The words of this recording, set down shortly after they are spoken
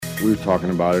We were talking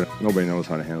about it. Nobody knows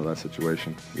how to handle that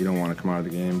situation. You don't want to come out of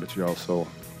the game, but you also,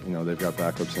 they've got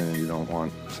backups in and you don't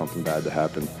want something bad to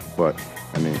happen. But,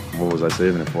 what was I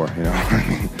saving it for, I'm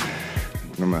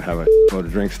going to have a load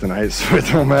of drinks tonight, so it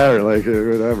don't matter.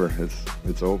 Whatever.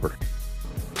 It's over.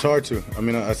 It's hard to.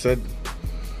 I said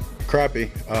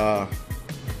crappy.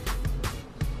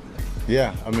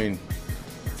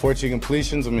 14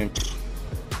 completions,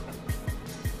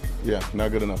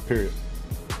 not good enough, period.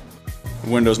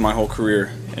 Wendell's my whole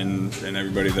career, and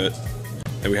everybody that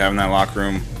we have in that locker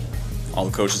room, all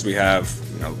the coaches we have,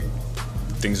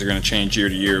 things are going to change year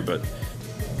to year, but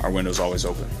our window's always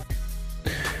open.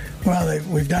 Well,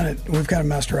 we've done it. We've kind of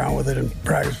messed around with it in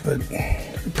practice, but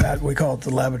Pat, we call it the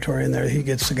laboratory in there. He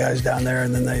gets the guys down there,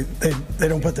 and then they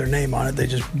don't put their name on it. They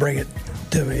just bring it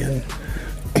to me, and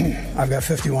I've got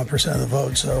 51% of the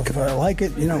vote. So if I like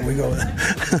it, we go with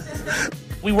it.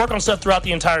 We work on stuff throughout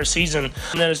the entire season,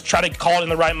 and then try to call it in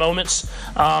the right moments.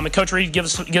 And Coach Reed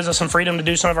gives us some freedom to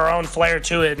do some of our own flair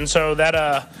to it. And so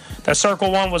that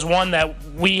circle one was one that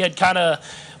we had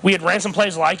ran some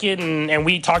plays like it, and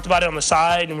we talked about it on the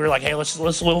side, and we were like, hey, let's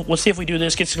see if we do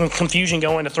this, get some confusion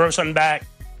going to throw something back.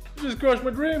 You just crushed my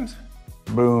dreams.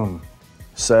 Boom.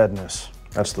 Sadness.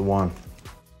 That's the one.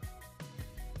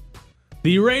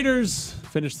 The Raiders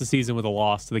finished the season with a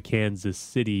loss to the Kansas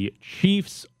City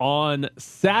Chiefs on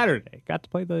Saturday. Got to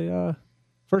play the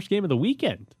first game of the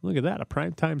weekend. Look at that, a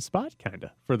primetime spot kind of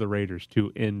for the Raiders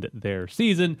to end their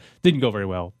season. Didn't go very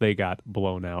well. They got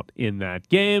blown out in that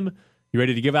game. You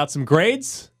ready to give out some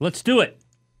grades? Let's do it.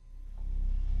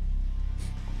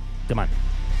 Come on.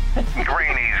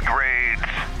 Greeny's grades.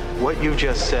 What you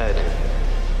just said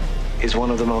is one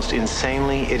of the most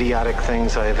insanely idiotic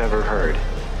things I have ever heard.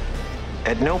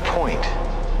 At no point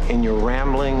in your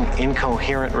rambling,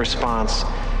 incoherent response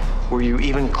were you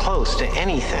even close to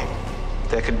anything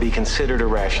that could be considered a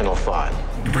rational thought.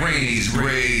 Greeny's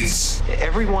grades.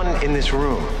 Everyone in this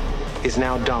room is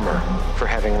now dumber for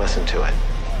having listened to it.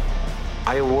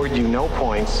 I award you no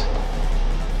points,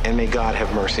 and may God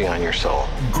have mercy on your soul.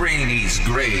 Greeny's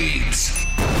grades.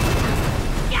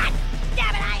 God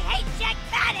damn it, I hate Jack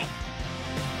Paddock!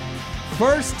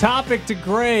 First topic to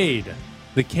grade.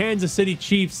 The Kansas City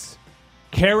Chiefs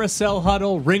carousel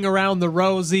huddle, ring around the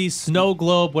rosy, snow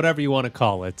globe, whatever you want to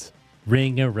call it.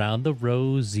 Ring around the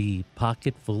rosy,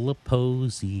 pocket full of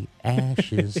posy,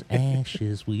 ashes,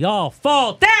 ashes, we all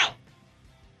fall down!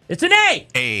 It's an A!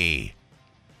 A.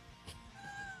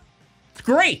 It's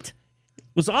great. It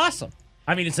was awesome.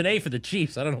 It's an A for the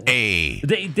Chiefs. I don't know. A.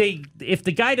 They if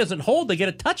the guy doesn't hold, they get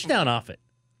a touchdown off it.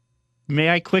 May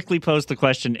I quickly pose the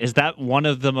question, is that one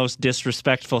of the most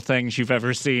disrespectful things you've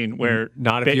ever seen? Where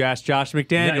Not if you ask Josh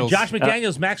McDaniels. Josh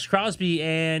McDaniels, Max Crosby,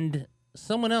 and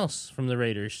someone else from the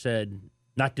Raiders said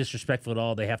not disrespectful at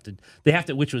all. They have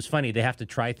to, which was funny. They have to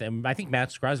try them. I think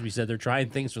Max Crosby said they're trying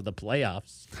things for the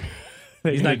playoffs.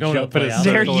 He's not going to the playoffs.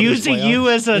 They're using you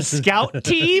as a scout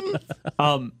team?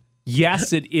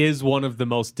 Yes, it is one of the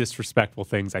most disrespectful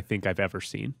things I think I've ever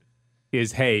seen.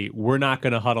 Is, hey, we're not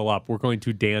going to huddle up. We're going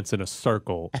to dance in a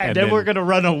circle. And then we're going to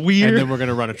run a weird... And then we're going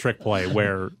to run a trick play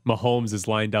where Mahomes is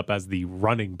lined up as the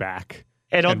running back,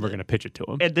 and we're going to pitch it to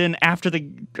him. And then after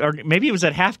or maybe it was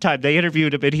at halftime, they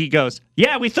interviewed him, and he goes,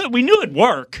 yeah, we knew it'd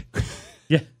work.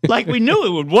 Yeah. We knew it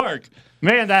would work.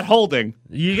 Man, that holding.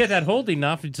 You get that holding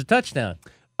off, it's a touchdown.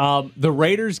 The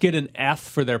Raiders get an F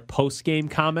for their post-game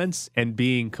comments and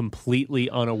being completely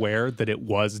unaware that it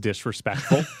was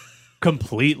disrespectful.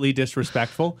 Completely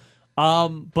disrespectful.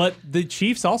 But the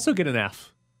Chiefs also get an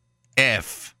F.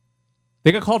 F.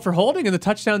 They got called for holding and the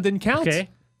touchdown didn't count. Okay.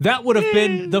 That would have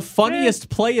been the funniest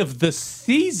play of the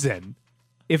season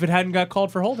if it hadn't got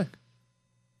called for holding.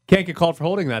 Can't get called for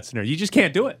holding in that scenario. You just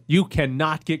can't do it. You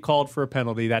cannot get called for a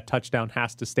penalty. That touchdown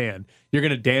has to stand. You're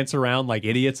going to dance around like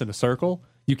idiots in a circle.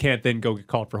 You can't then go get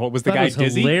called for holding. Was the guy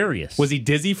dizzy? Hilarious. Was he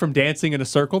dizzy from dancing in a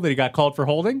circle that he got called for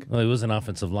holding? Well, he was an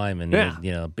offensive lineman.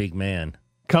 Yeah. A big man.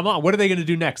 Come on. What are they going to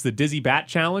do next? The dizzy bat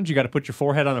challenge? You got to put your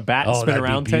forehead on a bat and spin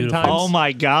around 10 times? Oh,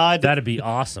 my God. That'd be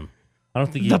awesome. I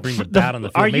don't think you can bring the bat on the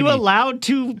field. Are you allowed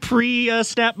to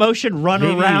pre-snap motion run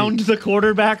around the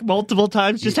quarterback multiple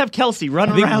times? Just have Kelsey run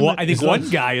around. I think one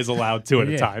guy is allowed to at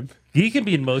a time. He can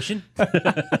be in motion.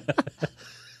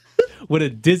 Would a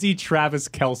dizzy Travis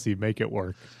Kelsey make it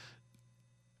work?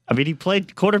 He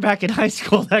played quarterback in high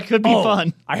school. That could be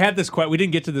fun. I had this we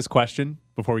didn't get to this question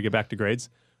before we get back to grades.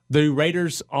 The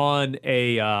Raiders on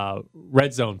a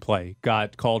red zone play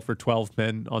got called for 12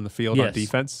 men on the field on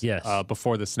defense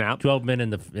before the snap. 12 men in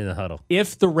the huddle.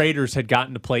 If the Raiders had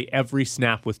gotten to play every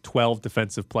snap with 12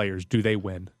 defensive players, do they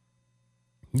win?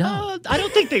 No. I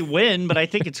don't think they win, but I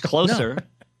think it's closer.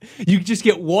 You just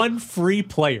get one free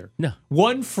player. No.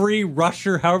 One free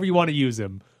rusher, however you want to use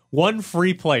him. One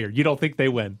free player. You don't think they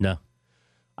win? No.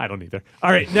 I don't either.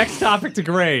 All right, next topic to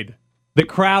grade. The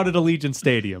crowd at Allegiant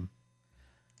Stadium.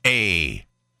 A.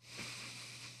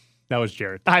 That was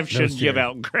Jared. I shouldn't give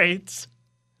out grades.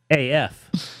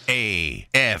 AF. A.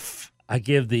 F. I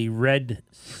give the Red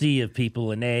Sea of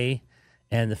people an A,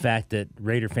 and the fact that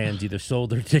Raider fans either sold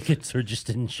their tickets or just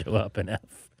didn't show up an F.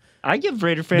 I give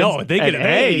Raider fans No, they get an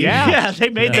A. Yeah, Yeah. they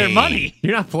made their money.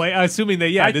 You're not playing. Assuming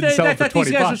they, I didn't sell it for thought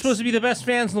these guys $20. were supposed to be the best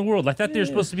fans in the world. I thought they were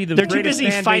supposed to be the They're too greatest busy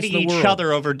fan base fighting in the each world.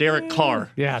 other over Derek Carr.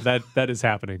 Yeah, that is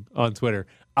happening on Twitter.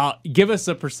 Give us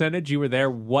a percentage. You were there.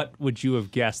 What would you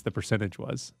have guessed the percentage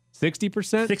was? 60%?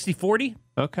 60-40?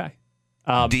 Okay.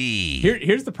 D.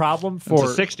 Here's the problem It's for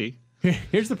a 60.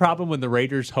 Here's the problem when the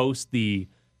Raiders host the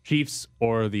Chiefs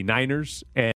or the Niners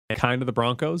and kind of the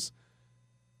Broncos.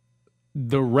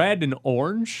 The red and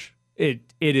orange, it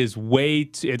is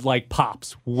it like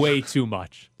pops way too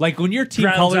much. Like when your team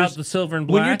Drowns colors, out the silver and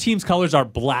when your black? team's colors are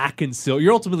black and silver,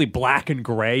 you're ultimately black and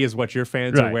gray is what your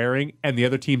fans are Right. wearing, and the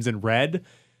other team's in red.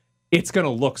 It's going to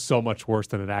look so much worse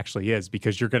than it actually is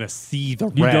because you're going to see the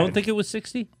red. You don't think it was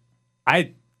 60?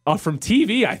 From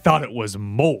TV, I thought it was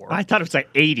more. I thought it was like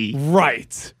 80.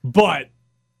 Right. But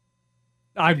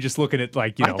I'm just looking at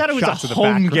I thought it was shots a of the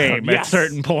home background. game at Yes.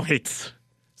 certain points.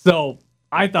 So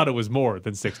I thought it was more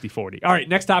than 60-40. All right,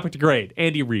 next topic to grade.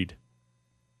 Andy Reid.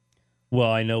 Well,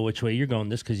 I know which way you're going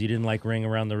this because you didn't like Ring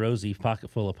Around the Rosie,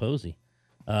 Pocket Full of Posy.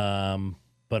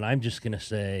 But I'm just going to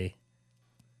say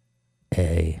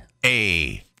A.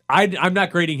 A. I'm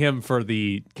not grading him for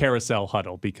the carousel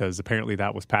huddle because apparently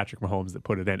that was Patrick Mahomes that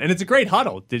put it in. And it's a great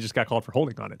huddle. They just got called for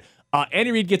holding on it.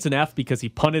 Andy Reid gets an F because he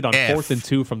punted on F. 4th and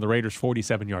 2 from the Raiders'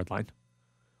 47-yard line.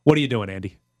 What are you doing,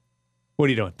 Andy? What are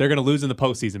you doing? They're going to lose in the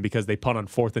postseason because they punt on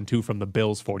 4th and 2 from the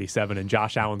Bills' 47, and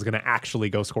Josh Allen's going to actually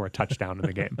go score a touchdown in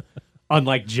the game,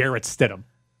 unlike Jarrett Stidham.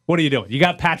 What are you doing? You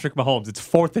got Patrick Mahomes. It's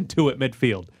 4th and 2 at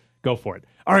midfield. Go for it.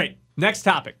 All right, next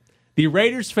topic. The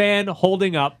Raiders fan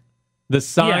holding up the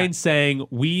sign saying,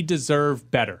 "We deserve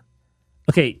better."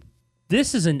 Okay,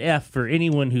 this is an F for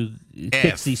anyone who F.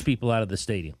 kicks these people out of the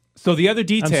stadium. So the other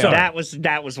detail. sorry.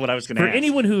 That was what I was going to For ask.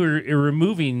 anyone who are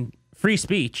removing free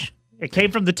speech. It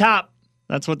came from the top.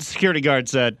 That's what the security guard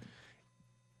said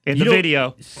in You the don't-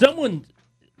 video.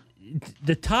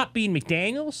 The top being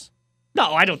McDaniels?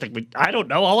 No, I don't think I don't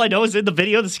know. All I know is in the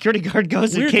video, the security guard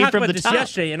goes, We it were came talking from about the this top.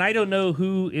 yesterday, and I don't know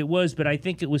who it was, but I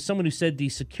think it was someone who said the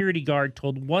security guard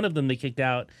told one of them they kicked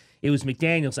out it was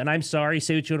McDaniels. And I'm sorry,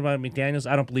 say what you want about McDaniels.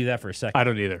 I don't believe that for a second. I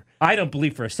don't either. I don't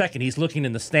believe for a second. He's looking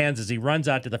in the stands as he runs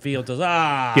out to the field, goes,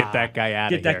 Get that guy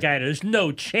out of Get that here. guy out of here. There's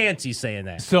no chance he's saying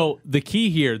that. So the key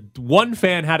here, one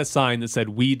fan had a sign that said,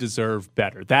 "We deserve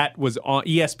better." That was on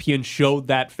ESPN showed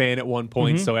that fan at one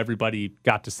point, so everybody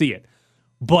got to see it.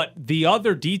 But the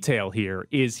other detail here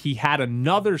is he had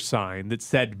another sign that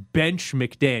said "Bench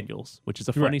McDaniels," which is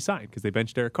a funny sign because they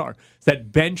benched Derek Carr.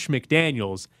 Said "Bench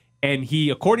McDaniels," and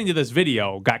he, according to this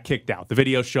video, got kicked out. The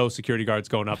video shows security guards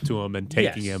going up to him and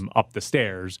taking him up the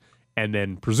stairs, and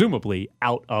then presumably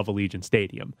out of Allegiant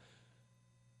Stadium.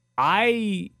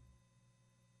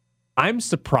 I'm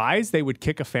surprised they would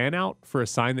kick a fan out for a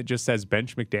sign that just says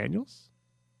 "Bench McDaniels."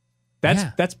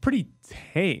 That's pretty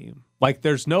tame. Like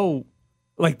there's no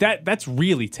like that's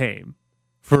really tame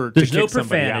for There's to no kick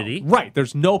somebody out. profanity. Right.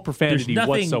 There's no There's profanity nothing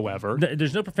whatsoever.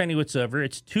 There's no profanity whatsoever.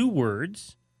 It's two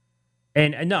words.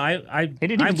 And no, I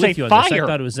didn't I'm even with say you on this. I fire.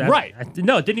 thought it was Right.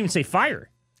 No, it didn't even say fire.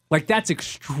 Like that's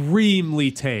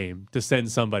extremely tame to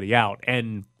send somebody out.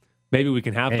 And maybe we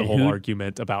can have the And whole who-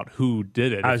 argument about who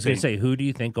did it. I if was going they- to say, who do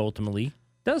you think ultimately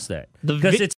does that? The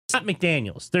Because vi- it's not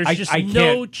McDaniels. There's I just can't-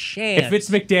 no chance. If it's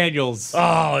McDaniels,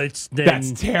 oh, it's then,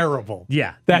 that's terrible.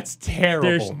 yeah. That's terrible.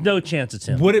 There's no chance it's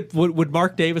him. Would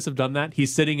Mark Davis have done that?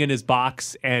 He's sitting in his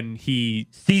box and he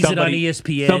Sees it on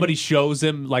ESPN. Somebody shows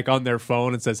him like on their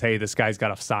phone and says, "Hey, this guy's got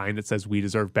a sign that says we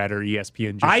deserve better."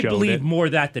 ESPN just I showed believe it. more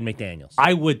that than McDaniels.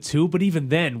 I would too, but even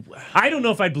then, I don't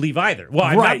know if I'd believe either. Well,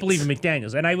 I'm Right. not believing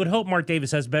McDaniels, and I would hope Mark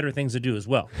Davis has better things to do as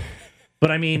well. But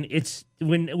I mean, it's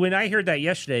when I heard that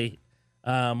yesterday,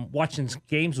 watching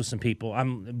games with some people,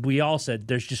 we all said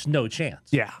there's just no chance.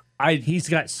 yeah, He's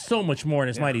got so much more in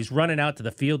his mind. He's running out to the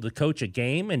field to coach a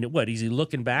game, and what? Is he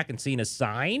looking back and seeing a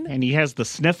sign? And he has the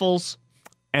sniffles.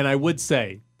 and I would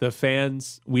say the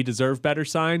fans we deserve better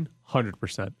sign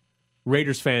 100%.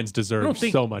 Raiders fans deserve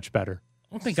so much better.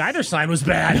 I don't think either sign was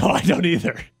bad. No, I don't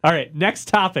either. All right, next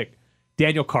topic: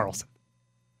 Daniel Carlson.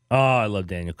 Oh, I love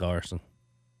Daniel Carlson.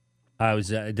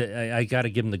 I got to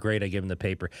give him the grade. I give him the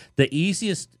paper. The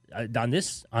easiest on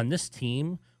this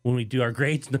team when we do our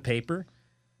grades in the paper,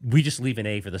 we just leave an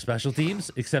A for the special teams,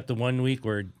 except the 1 week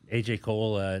where A.J.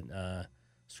 Cole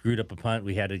screwed up a punt.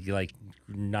 We had to like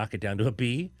knock it down to a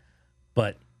B,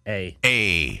 but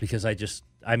A. Because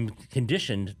I'm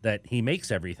conditioned that he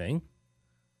makes everything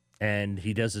and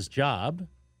he does his job.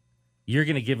 You're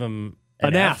going to give him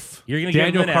an F. You're going to give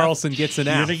him an Daniel Carlson gets an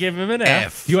F. You're going to give him an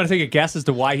F. Do you want to take a guess as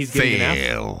to why he's getting an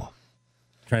F?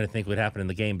 Trying to think what happened in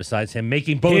the game besides him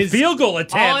making both His field goal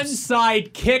attempts.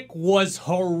 Onside kick was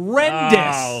horrendous.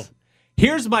 Oh.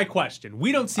 Here's my question.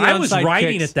 We don't see I onside was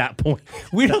writing kicks. at that point.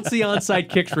 We don't see onside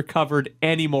kicks recovered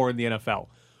anymore in the NFL.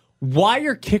 Why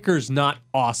are kickers not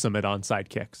awesome at onside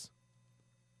kicks?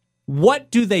 What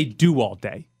do they do all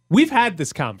day? We've had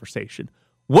this conversation.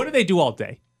 What do they do all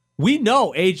day? We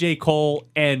know A.J. Cole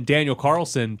and Daniel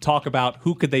Carlson talk about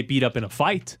who could they beat up in a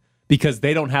fight because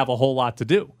they don't have a whole lot to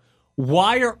do.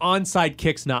 Why are onside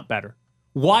kicks not better?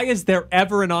 Why is there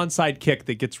ever an onside kick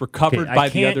that gets recovered by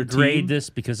the other team? I can't grade this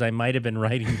because I might have been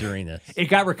writing during this. It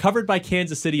got recovered by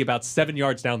Kansas City about 7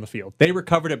 yards down the field. They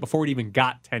recovered it before it even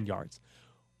got 10 yards.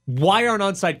 Why aren't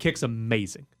onside kicks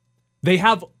amazing? They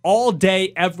have all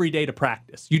day, every day to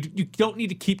practice. You don't need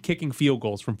to keep kicking field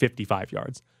goals from 55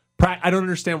 yards. I don't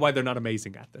understand why they're not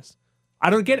amazing at this. I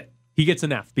don't get it. He gets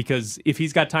an F because if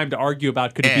he's got time to argue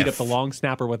about could he beat up the long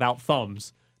snapper without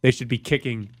thumbs, they should be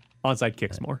kicking onside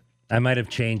kicks more. I might have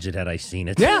changed it had I seen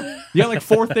it. Yeah. You got like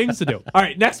 4 things to do. All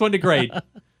right, next one to grade.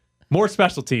 More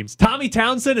special teams. Tommy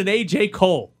Townsend and A.J.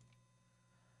 Cole.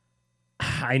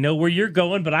 I know where you're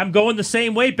going, but I'm going the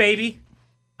same way, baby.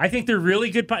 I think they're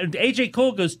really good. A.J.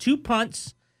 Cole goes 2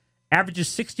 punts, averages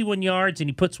 61 yards, and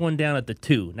he puts one down at the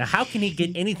 2. Now, how can he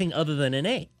get anything other than an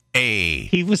A?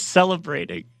 He was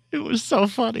celebrating. It was so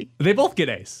funny. They both get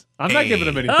A's. I'm not giving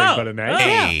them anything but an A.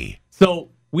 Yeah.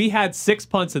 So we had 6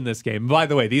 punts in this game. By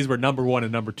the way, these were number 1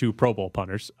 and number 2 Pro Bowl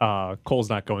punters. Cole's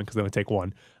not going because they only take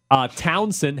 1.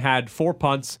 Townsend had 4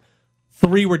 punts.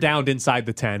 3 were downed inside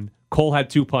the 10. Cole had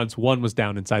 2 punts. 1 was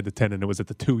down inside the 10, and it was at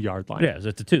the 2-yard line. Yeah, it was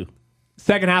at the 2.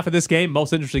 Second half of this game,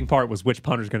 most interesting part was which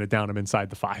punter's going to down him inside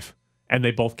the 5. And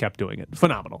they both kept doing it.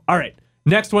 Phenomenal. All right,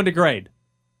 next one to grade.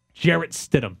 Jarrett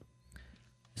Stidham.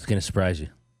 It's going to surprise you.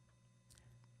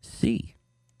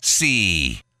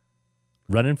 C.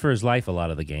 Running for his life a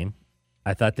lot of the game.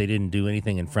 I thought they didn't do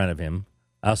anything in front of him.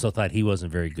 I also thought he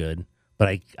wasn't very good.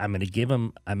 But I'm going to give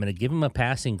him a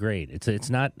passing grade. It's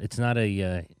not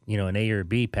a an A or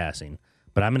B passing.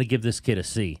 But I'm going to give this kid a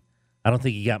C. I don't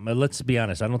think he got. Let's be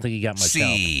honest. I don't think he got much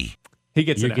help. He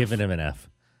gets. You're an giving F. him an F.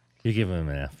 You're giving him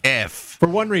an F. F. For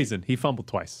one reason, he fumbled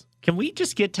twice. Can we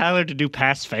just get Tyler to do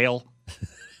pass fail?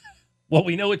 Well,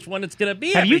 we know which one it's going to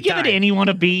be. Have you given anyone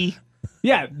a B?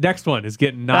 Yeah, next one is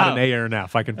getting not an A or an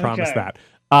F. I can promise that.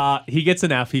 He gets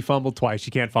an F. He fumbled twice.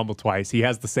 You can't fumble twice. He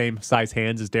has the same size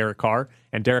hands as Derek Carr,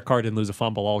 and Derek Carr didn't lose a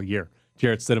fumble all year.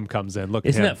 Jarrett Stidham comes in. Look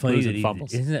Isn't at him that funny losing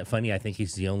fumbles. Isn't that funny? I think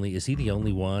he's the only. Is he the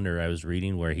only one? Or I was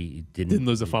reading where he didn't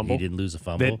lose a fumble. He didn't lose a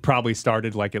fumble. That probably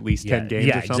started like at least 10 games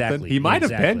or something. Exactly. He might have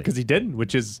been because he didn't,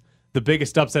 which is the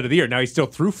biggest upset of the year. Now he still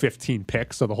threw 15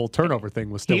 picks, so the whole turnover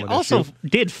thing was still He an also issue.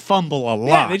 did fumble a lot.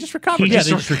 Yeah, they just recovered. They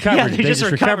just recovered. They just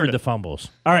recovered it. the fumbles.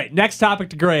 All right, next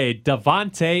topic to grade: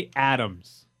 Davante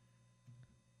Adams.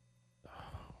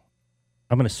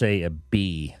 I'm going to say a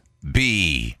B.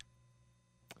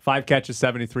 5 catches,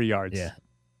 73 yards. Yeah.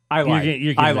 I lied.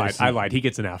 You're I giving it a lied. C. I lied. He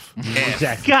gets an F.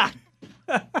 Exactly. God.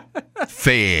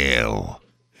 Fail.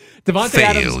 Davante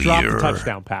Adams dropped a Failure.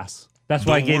 touchdown pass. That's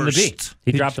why I gave him the B. worst.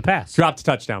 He dropped the pass. Dropped a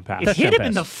touchdown pass. It hit him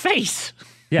in pass. the face.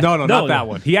 Yeah. No, not that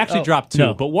one. He actually dropped 2,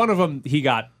 no. but one of them he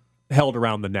got held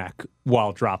around the neck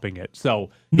while dropping it.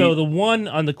 So No, the one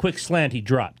on the quick slant he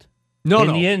dropped. No, in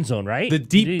no. the end zone, right? The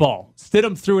deep ball.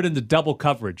 Stidham threw it into double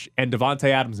coverage, and Davante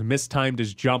Adams mistimed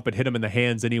his jump. It hit him in the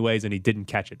hands anyways, and he didn't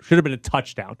catch it. Should have been a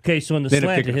touchdown. Okay, so in the They ended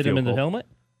up slant, it kicking a hit him field in the goal.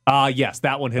 helmet? Yes,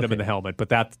 that one hit him in the helmet, but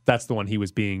that's the one he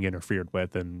was being interfered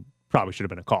with, and probably should have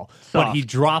been a call. But he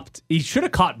should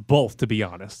have caught both, to be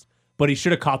honest. But he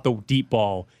should have caught the deep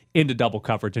ball into double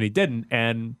coverage, and he didn't.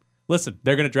 And listen,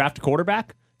 they're going to draft a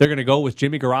quarterback. They're going to go with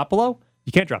Jimmy Garoppolo.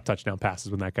 You can't drop touchdown passes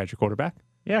when that guy's your quarterback.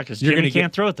 Yeah, because Jimmy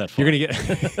can't throw it that far. You're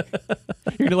gonna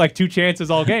get like 2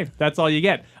 chances all game. That's all you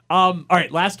get. All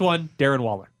right, last one, Darren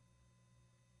Waller.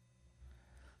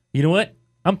 You know what?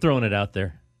 I'm throwing it out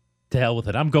there. To hell with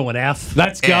it. I'm going F.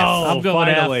 Let's go. I'm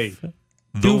going finally. F.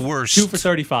 The worst. 2 for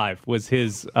 35 was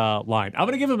his line. I'm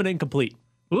gonna give him an incomplete.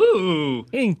 Ooh,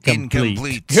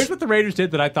 Incomplete. Here's what the Raiders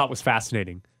did that I thought was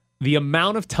fascinating. The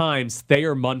amount of times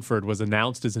Thayer Munford was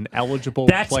announced as an eligible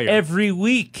That's player. every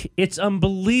week. It's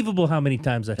unbelievable how many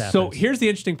times that happens. So here's the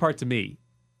interesting part to me.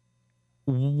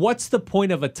 What's the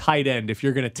point of a tight end if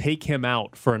you're going to take him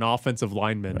out for an offensive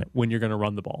lineman when you're going to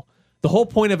run the ball? The whole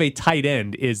point of a tight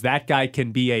end is that guy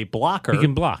can be a blocker. He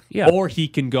can block, yeah. Or he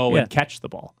can go and catch the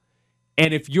ball.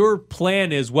 And if your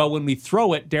plan is, well, when we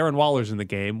throw it, Darren Waller's in the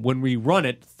game. When we run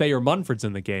it, Thayer Munford's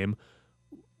in the game.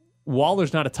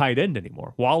 Waller's not a tight end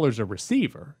anymore. Waller's a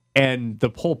receiver. And the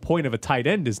whole point of a tight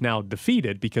end is now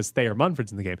defeated because Thayer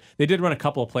Munford's in the game. They did run a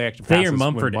couple of play action passes. Thayer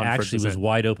Munford actually was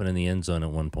wide open in the end zone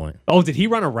at one point. Oh, did he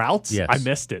run a route? Yes. I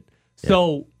missed it. Yeah.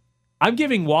 So I'm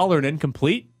giving Waller an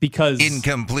incomplete because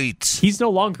he's no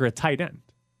longer a tight end.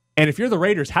 And if you're the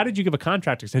Raiders, how did you give a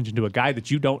contract extension to a guy that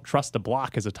you don't trust to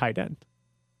block as a tight end?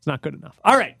 It's not good enough.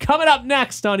 All right, coming up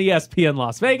next on ESPN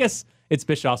Las Vegas, it's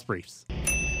Bischoff's Briefs.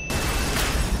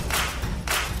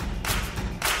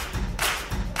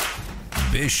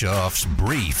 Bischoff's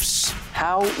Briefs.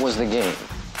 How was the game?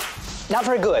 Not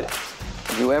very good.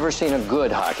 Have you ever seen a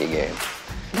good hockey game?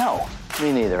 No,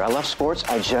 me neither. I love sports.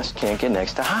 I just can't get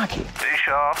next to hockey.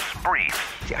 Bischoff's Briefs.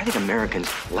 See, I think Americans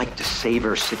like to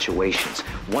savor situations.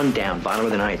 One down, bottom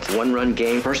of the ninth, one-run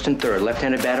game, first and third,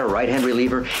 left-handed batter, right-hand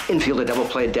reliever, infield a double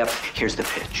play depth. Here's the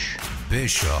pitch.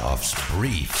 Bischoff's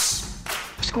Briefs.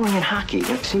 Scoring in hockey,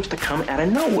 it seems to come out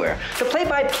of nowhere. The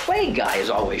play-by-play guy is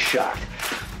always shocked.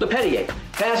 LePetier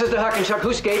passes to Huckenchuck,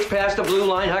 who skates past the blue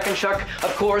line. Huckenchuck,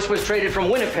 of course, was traded from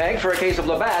Winnipeg for a case of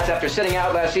Labatt's after sitting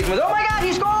out last season with, oh my God,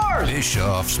 he scores!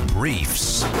 Bischoff's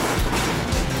Briefs.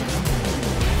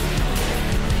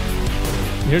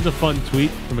 Here's a fun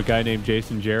tweet from a guy named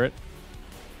Jason Jarrett.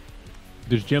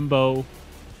 Does Jimbo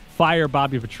fire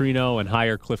Bobby Petrino and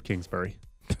hire Cliff Kingsbury?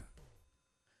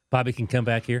 Bobby can come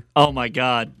back here. Oh my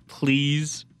God!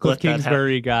 Please, Cliff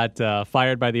Kingsbury got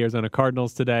fired by the Arizona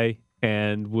Cardinals today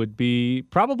and would be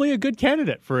probably a good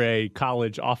candidate for a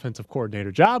college offensive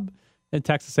coordinator job. And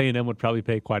Texas A&M would probably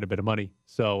pay quite a bit of money.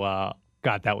 So,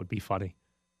 God, that would be funny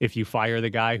if you fire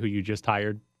the guy who you just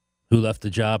hired, who left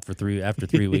the job after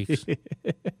 3 weeks.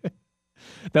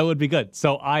 That would be good.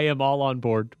 So I am all on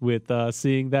board with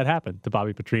seeing that happen to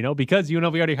Bobby Petrino because we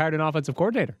already hired an offensive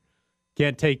coordinator.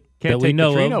 Can't take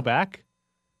Petrino back.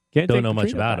 Don't know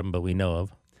much about him, but we know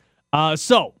of.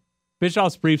 So,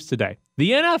 Bischoff's Briefs today.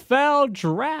 The NFL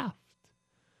Draft.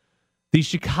 The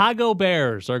Chicago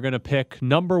Bears are going to pick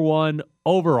number 1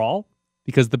 overall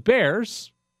because the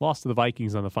Bears lost to the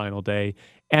Vikings on the final day,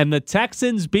 and the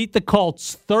Texans beat the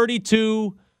Colts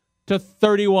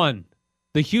 32-31.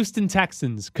 The Houston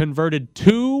Texans converted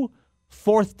 2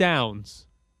 fourth downs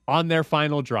on their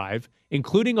final drive,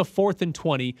 including a 4th and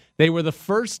 20. They were the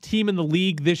first team in the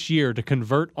league this year to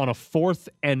convert on a 4th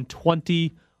and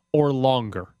 20 or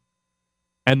longer.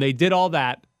 And they did all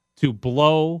that to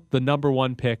blow the number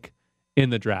 1 pick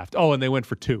in the draft. Oh, and they went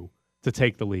for 2 to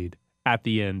take the lead at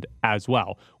the end as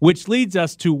well, which leads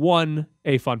us to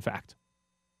a fun fact.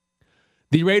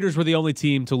 The Raiders were the only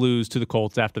team to lose to the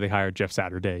Colts after they hired Jeff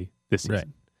Saturday this season. Right.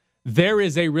 There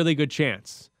is a really good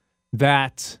chance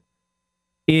that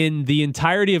in the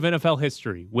entirety of NFL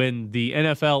history, when the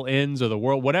NFL ends or the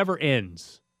world, whatever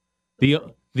ends, the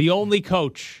only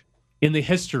coach in the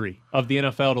history of the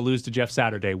NFL to lose to Jeff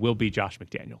Saturday will be Josh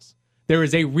McDaniels. There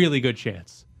is a really good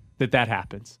chance that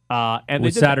happens. And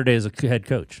with Saturday as a head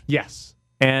coach. Yes.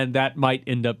 And that might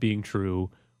end up being true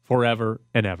forever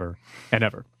and ever and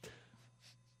ever.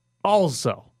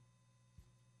 Also,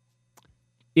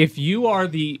 if you are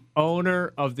the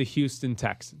owner of the Houston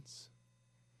Texans,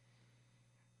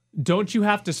 don't you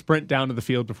have to sprint down to the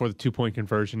field before the 2-point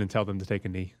conversion and tell them to take a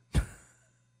knee? At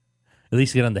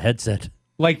least get on the headset.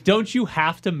 Like, don't you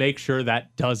have to make sure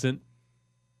that doesn't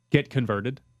get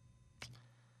converted?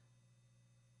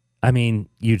 I mean,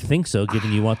 you'd think so,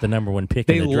 given you want the number 1 pick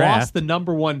in the draft. They lost the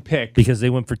number 1 pick. Because they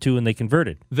went for 2 and they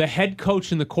converted. The head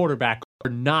coach and the quarterback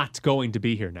are not going to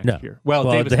be here next year. Well,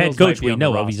 the head coach we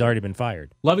know of, he's already been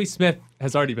fired. Lovie Smith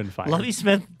has already been fired. Lovie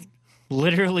Smith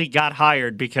literally got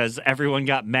hired because everyone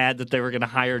got mad that they were going to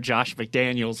hire Josh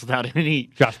McDaniels without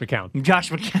any... Josh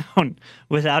McCown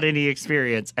without any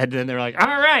experience. And then they're like, all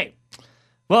right,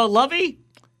 well, Lovie,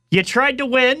 you tried to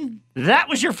win. That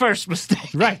was your first mistake.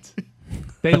 Right.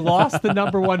 They lost the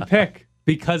number 1 pick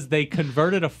because they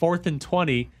converted a 4th and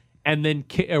 20 and then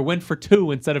went for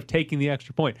 2 instead of taking the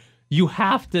extra point. You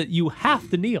have to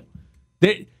kneel.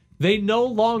 They no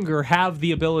longer have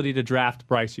the ability to draft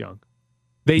Bryce Young.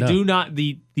 They do not.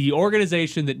 The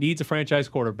organization that needs a franchise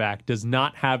quarterback does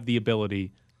not have the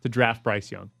ability to draft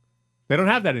Bryce Young. They don't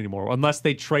have that anymore unless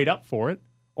they trade up for it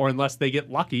or unless they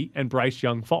get lucky and Bryce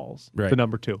Young falls to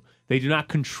number 2. They do not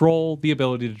control the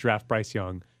ability to draft Bryce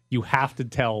Young. You have to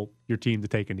tell your team to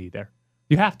take a knee there.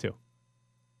 You have to.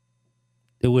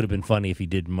 It would have been funny if he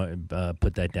did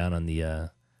put that down on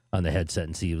the headset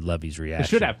and see Lovey's reaction. It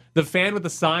should have. The fan with the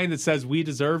sign that says "We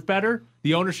deserve better."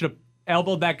 The owner should have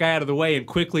elbowed that guy out of the way and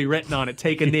quickly written on it,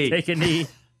 take a knee. Take a knee.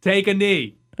 Take a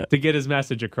knee to get his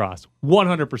message across.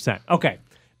 100%. Okay,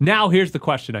 now here's the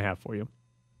question I have for you.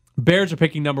 Bears are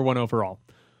picking number 1 overall.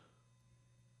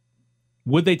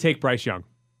 Would they take Bryce Young?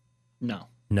 No.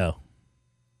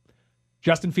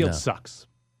 Justin Fields sucks.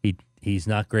 He's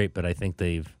not great, but I think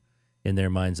they've, in their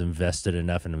minds, invested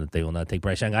enough in him that they will not take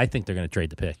Bryce Young. I think they're going to trade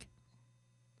the pick.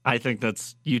 I think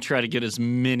that's you try to get as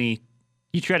many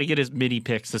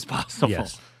picks as possible.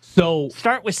 Yes. So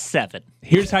start with 7.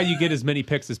 Here's how you get as many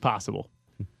picks as possible.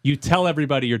 You tell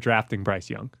everybody you're drafting Bryce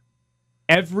Young.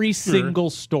 Every single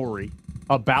story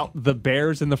about the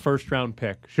Bears in the first-round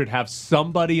pick should have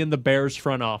somebody in the Bears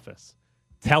front office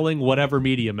telling whatever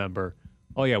media member,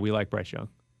 oh, yeah, we like Bryce Young.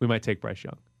 We might take Bryce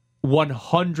Young.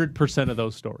 100% of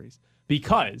those stories.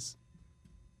 Because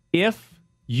if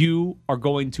you are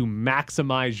going to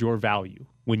maximize your value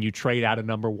when you trade out of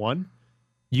number 1,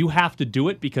 you have to do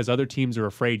it because other teams are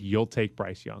afraid you'll take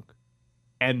Bryce Young.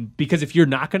 And because if you're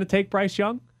not going to take Bryce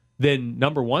Young, then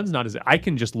number 1's not as... I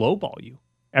can just lowball you.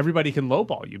 Everybody can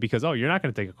lowball you because, you're not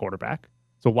going to take a quarterback.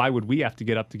 So why would we have to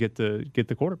get up to get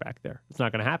the quarterback there? It's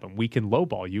not going to happen. We can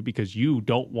lowball you because you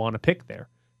don't want to pick there.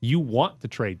 You want to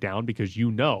trade down because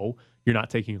you know you're not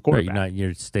taking a quarterback. Right,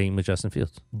 you're staying with Justin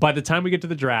Fields. By the time we get to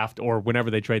the draft or whenever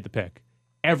they trade the pick,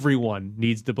 everyone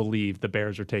needs to believe the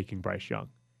Bears are taking Bryce Young.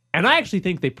 And I actually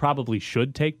think they probably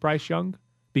should take Bryce Young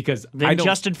because then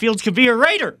Justin Fields could be a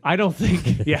Raider. I don't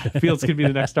think, Fields could be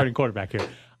the next starting quarterback here.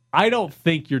 I don't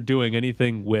think you're doing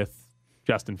anything with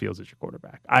Justin Fields as your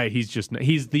quarterback.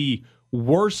 He's the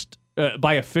worst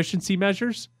by efficiency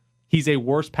measures. He's a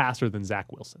worse passer than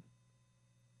Zach Wilson.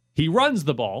 He runs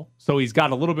the ball, so he's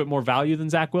got a little bit more value than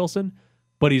Zach Wilson,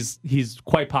 but he's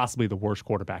quite possibly the worst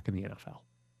quarterback in the NFL.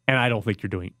 And I don't think you're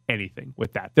doing anything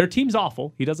with that. Their team's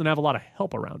awful. He doesn't have a lot of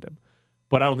help around him,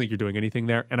 but I don't think you're doing anything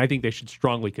there. And I think they should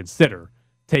strongly consider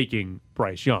taking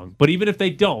Bryce Young. But even if they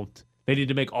don't, they need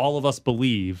to make all of us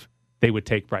believe they would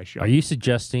take Bryce Young. Are you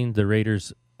suggesting the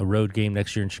Raiders, a road game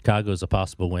next year in Chicago, is a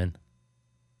possible win?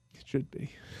 It should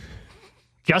be.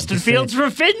 Justin Fields'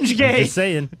 revenge game. I'm just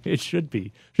saying. It should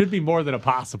be. Should be more than a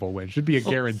possible win. Should be a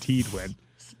guaranteed win.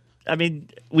 I mean,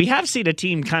 we have seen a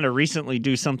team kind of recently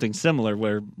do something similar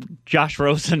where Josh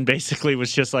Rosen basically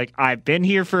was just like, I've been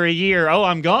here for a year. Oh,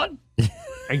 I'm gone?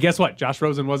 And guess what? Josh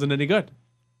Rosen wasn't any good.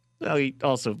 Well, he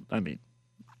also,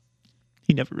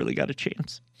 he never really got a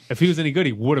chance. If he was any good,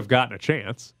 he would have gotten a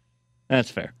chance.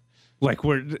 That's fair. Like,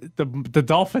 the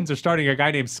Dolphins are starting a guy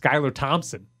named Skylar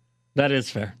Thompson. That is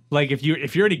fair. Like, if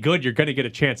you're any good, you're going to get a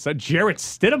chance. Jarrett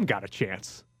Stidham got a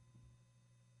chance.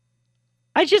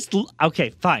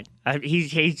 Okay, fine.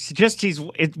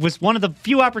 It was one of the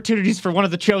few opportunities for one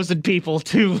of the chosen people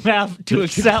to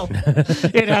excel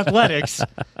in athletics.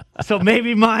 So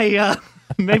maybe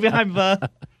maybe I'm a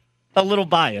little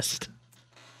biased.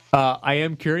 I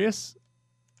am curious.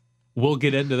 We'll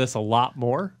get into this a lot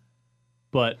more,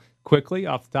 but quickly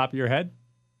off the top of your head,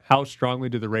 how strongly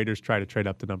do the Raiders try to trade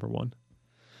up to number 1?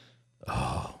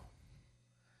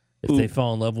 If they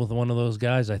fall in love with one of those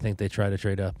guys, I think they try to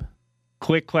trade up.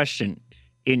 Quick question.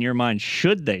 In your mind,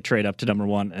 should they trade up to number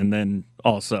 1 and then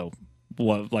also,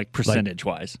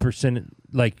 percentage-wise?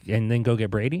 And then go get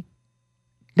Brady?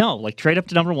 No, trade up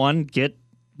to number 1, get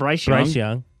Bryce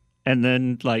Young. And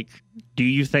then, do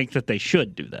you think that they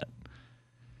should do that?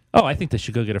 Oh, I think they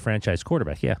should go get a franchise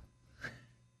quarterback, yeah.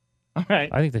 All right.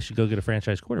 I think they should go get a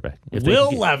franchise quarterback.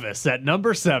 Will Levis at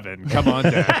number 7. Come on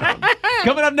down.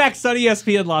 Coming up next on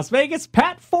ESPN Las Vegas,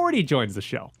 Pat Forty joins the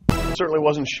show. Certainly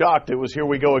wasn't shocked. It was here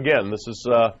we go again. This is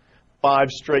 5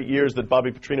 straight years that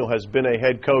Bobby Petrino has been a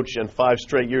head coach, and 5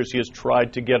 straight years he has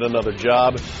tried to get another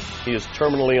job. He is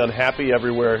terminally unhappy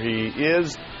everywhere he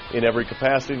is, in every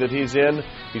capacity that he's in.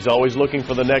 He's always looking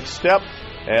for the next step,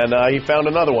 and he found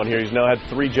another one here. He's now had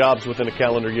 3 jobs within a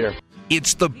calendar year.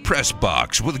 It's the Press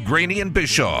Box with Graney and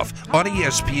Bischoff on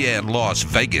ESPN Las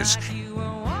Vegas.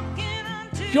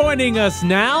 Joining us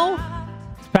now,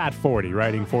 it's Pat Forty,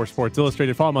 writing for Sports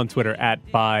Illustrated. Follow him on Twitter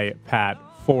 @by Pat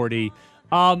Forty.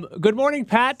 Good morning,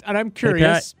 Pat. And I'm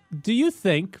curious, do you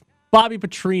think Bobby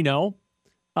Petrino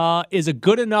is a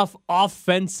good enough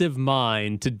offensive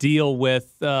mind to deal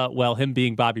with, him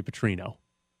being Bobby Petrino?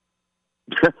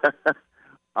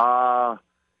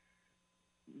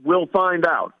 We'll find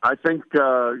out. I think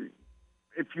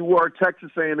if you are Texas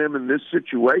A&M in this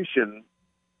situation,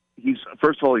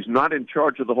 first of all, he's not in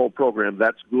charge of the whole program.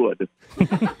 That's good.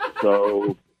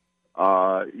 So,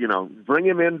 bring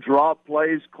him in, draw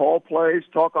plays, call plays,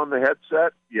 talk on the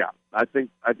headset. Yeah, I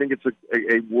think it's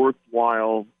a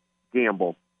worthwhile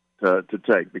gamble to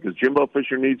take because Jimbo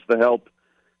Fisher needs the help.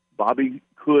 Bobby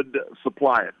could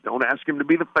supply it. Don't ask him to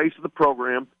be the face of the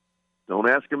program. Don't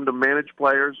ask him to manage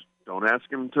players. Don't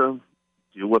ask him to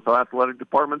deal with athletic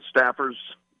department staffers.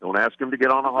 Don't ask him to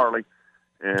get on a Harley.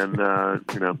 And,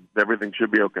 everything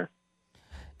should be okay.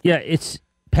 Yeah, it's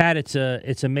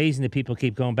amazing that people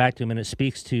keep going back to him, and it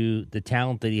speaks to the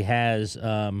talent that he has.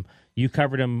 You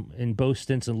covered him in both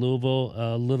stints in Louisville,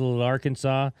 a little at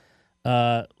Arkansas.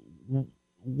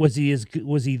 Was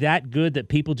he that good that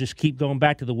people just keep going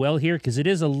back to the well here? Because it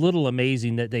is a little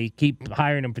amazing that they keep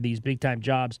hiring him for these big time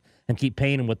jobs and keep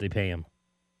paying him what they pay him.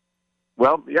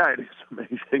 Well, yeah, it is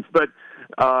amazing, but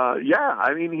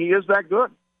he is that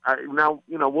good. Now,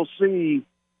 we'll see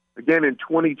again in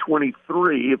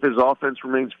 2023 if his offense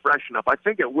remains fresh enough. I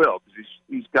think it will because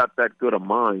he's got that good a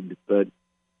mind. But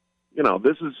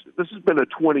this has been a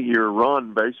 20-year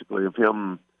run basically of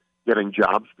him getting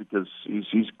jobs because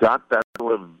he's got that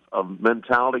sort of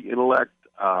mentality, intellect,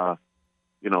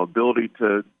 ability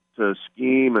to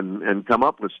scheme and come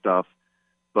up with stuff.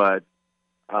 But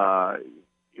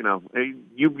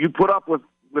you put up with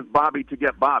Bobby to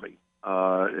get Bobby,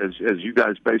 as you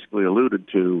guys basically alluded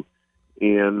to.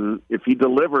 And if he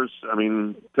delivers,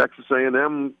 Texas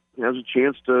A&M has a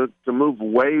chance to move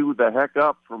way the heck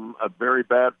up from a very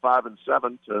bad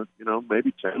 5-7 to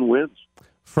maybe 10 wins.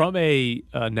 From a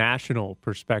national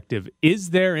perspective, is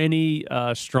there any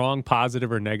strong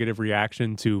positive or negative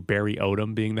reaction to Barry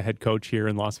Odom being the head coach here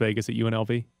in Las Vegas at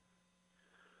UNLV?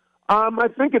 I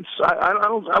think it's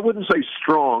I wouldn't say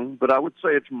strong, but I would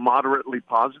say it's moderately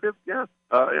positive. Yeah,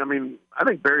 I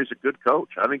think Barry's a good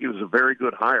coach. I think he was a very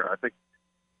good hire. I think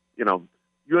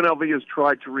UNLV has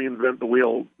tried to reinvent the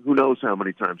wheel. Who knows how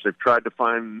many times they've tried to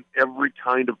find every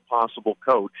kind of possible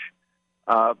coach.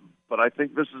 But I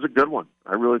think this is a good one.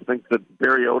 I really think that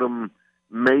Barry Odom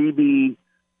maybe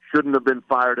shouldn't have been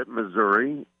fired at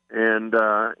Missouri and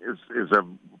is a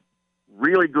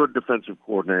really good defensive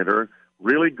coordinator,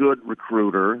 really good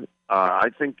recruiter.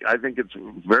 I think it's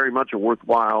very much a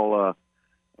worthwhile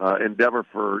endeavor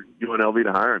for UNLV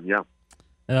to hire him, yeah.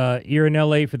 You're in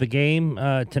L.A. for the game.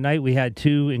 Tonight we had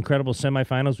two incredible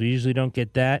semifinals. We usually don't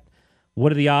get that.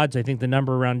 What are the odds? I think the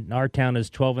number around our town is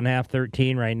 12.5,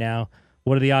 13 right now.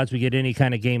 What are the odds we get any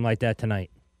kind of game like that tonight?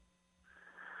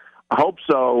 I hope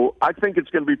so. I think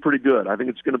it's going to be pretty good. I think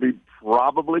it's going to be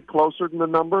probably closer than the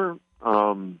number.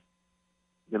 I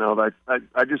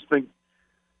just think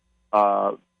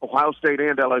Ohio State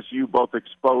and LSU both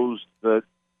exposed that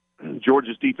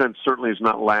Georgia's defense certainly is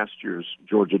not last year's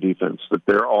Georgia defense, that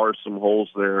there are some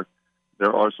holes there.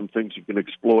 There are some things you can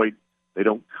exploit. They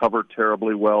don't cover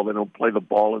terribly well. They don't play the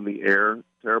ball in the air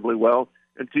terribly well.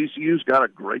 And TCU's got a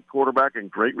great quarterback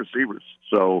and great receivers.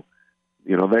 So,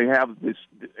 they have a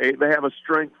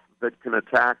strength that can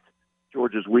attack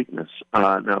Georgia's weakness.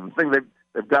 Now, the thing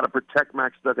they've got to protect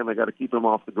Max Duggan. They've got to keep him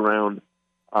off the ground.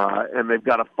 And they've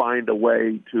got to find a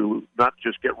way to not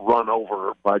just get run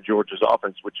over by Georgia's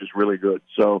offense, which is really good.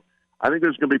 So I think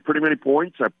there's going to be pretty many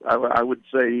points. I would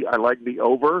say I like the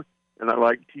over, and I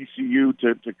like TCU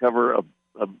to cover a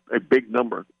big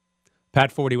number. Pat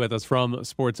Forty with us from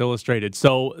Sports Illustrated.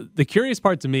 So the curious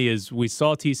part to me is we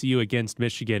saw TCU against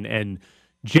Michigan, and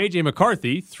J.J.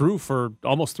 McCarthy threw for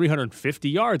almost 350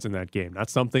 yards in that game.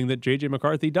 That's something that J.J.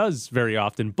 McCarthy does very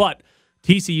often. But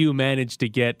TCU managed to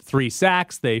get 3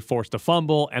 sacks. They forced a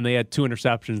fumble, and they had 2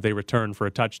 interceptions they returned for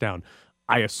a touchdown.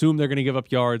 I assume they're going to give up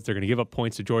yards. They're going to give up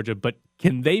points to Georgia. But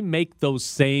can they make those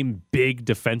same big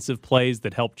defensive plays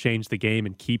that help change the game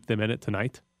and keep them in it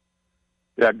tonight?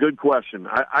 Yeah, good question.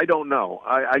 I don't know.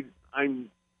 I'm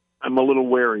a little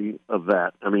wary of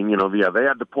that. They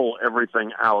had to pull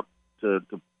everything out to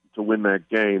win that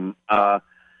game.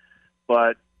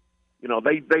 But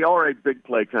they are a big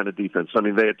play kind of defense.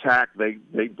 They attack,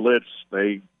 they blitz,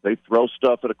 they throw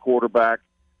stuff at a quarterback.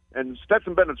 And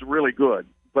Stetson Bennett's really good,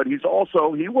 but he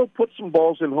will put some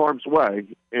balls in harm's way,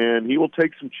 and he will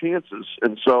take some chances.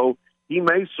 And so he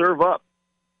may serve up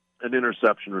an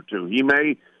interception or two. He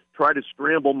may try to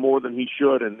scramble more than he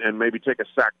should and maybe take a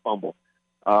sack fumble.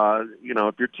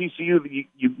 If you're TCU,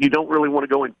 you don't really want to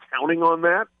go in counting on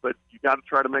that, but you got to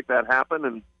try to make that happen.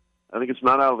 And I think it's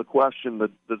not out of the question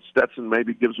that Stetson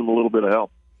maybe gives him a little bit of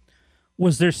help.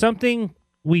 Was there something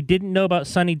we didn't know about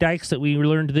Sonny Dykes that we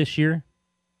learned this year?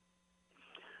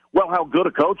 Well, how good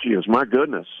a coach he is, my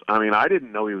goodness. I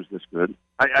didn't know he was this good.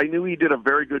 I knew he did a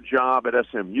very good job at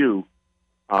SMU,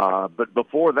 but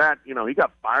before that, he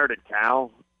got fired at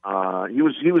Cal. He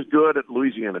was good at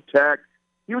Louisiana Tech.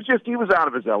 He was out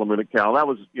of his element at Cal. That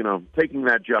was, taking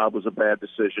that job was a bad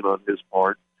decision on his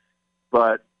part.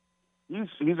 But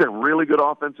he's a really good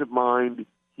offensive mind.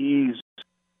 He's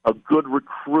a good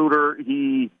recruiter.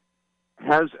 He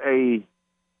has a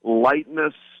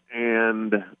lightness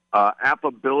and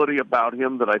affability about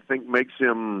him that I think makes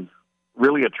him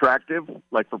really attractive,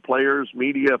 like for players,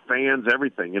 media, fans,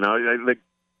 everything. Like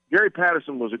Gary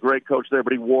Patterson was a great coach there,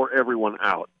 but he wore everyone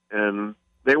out, and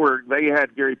they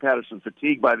had Gary Patterson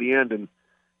fatigue by the end,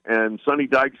 and Sonny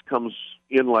Dykes comes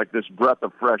in like this breath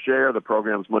of fresh air. The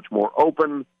program's much more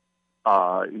open.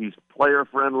 He's player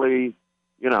friendly.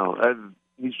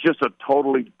 He's just a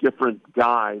totally different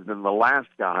guy than the last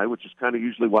guy, which is kind of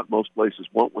usually what most places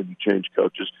want when you change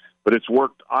coaches. But it's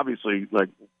worked, obviously, like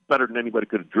better than anybody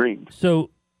could have dreamed.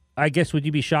 So I guess, would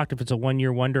you be shocked if it's a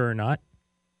one-year wonder or not?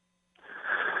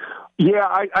 Yeah,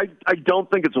 I don't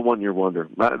think it's a one-year wonder.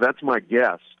 That's my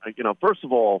guess. First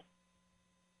of all,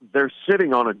 they're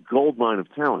sitting on a gold mine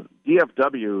of talent.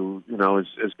 DFW,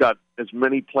 has got as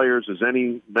many players as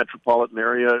any metropolitan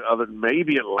area other than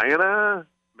maybe Atlanta,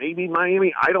 maybe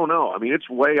Miami. I don't know. I mean, it's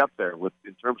way up there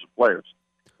in terms of players.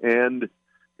 And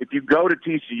if you go to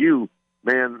TCU,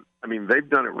 man, I mean, they've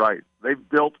done it right. They've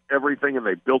built everything, and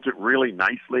they built it really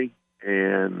nicely.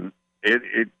 And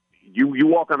you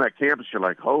walk on that campus, you're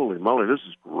like, holy moly, this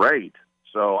is great.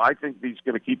 So I think he's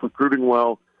going to keep recruiting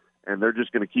well, and they're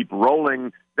just going to keep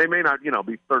rolling. They may not,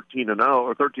 be 13-0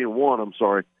 or 13-1. I'm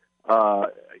sorry,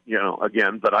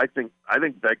 again, but I think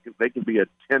that they can be a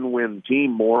 10-win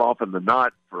team more often than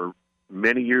not for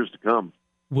many years to come.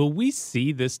 Will we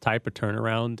see this type of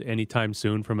turnaround anytime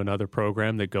soon from another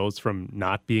program that goes from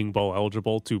not being bowl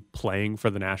eligible to playing for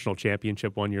the national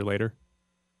championship 1 year later?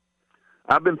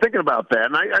 I've been thinking about that,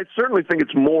 and I certainly think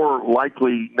it's more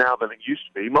likely now than it used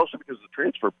to be, mostly because of the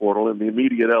transfer portal and the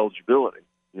immediate eligibility.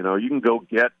 You can go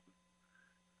get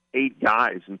 8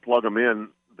 guys and plug them in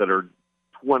that are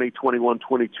 20, 21,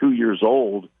 22 years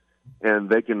old, and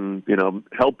they can,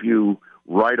 help you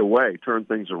right away, turn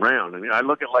things around. I mean, I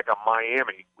look at like a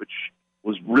Miami, which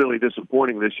was really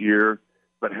disappointing this year,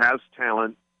 but has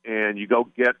talent, and you go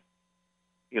get,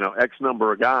 X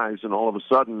number of guys, and all of a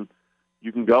sudden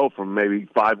you can go from maybe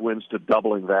 5 wins to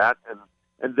doubling that.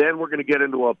 And then we're going to get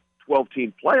into a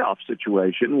 12-team playoff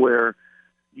situation where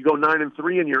you go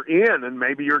 9-3 and you're in, and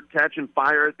maybe you're catching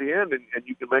fire at the end, and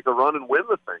you can make a run and win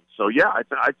the thing. So, yeah, I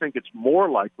think it's more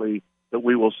likely that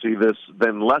we will see this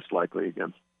than less likely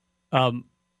again.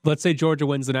 Let's say Georgia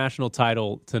wins the national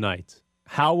title tonight.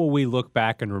 How will we look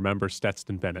back and remember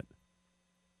Stetson Bennett?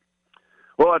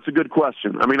 Well, that's a good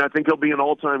question. I mean, I think he'll be an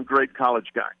all-time great college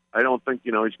guy. I don't think,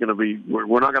 he's going to be –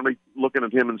 we're not going to be looking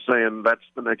at him and saying that's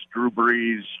the next Drew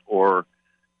Brees or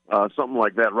something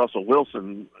like that. Russell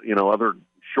Wilson, other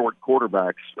short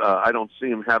quarterbacks. I don't see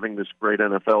him having this great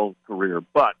NFL career.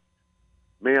 But,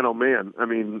 man, oh, man, I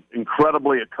mean,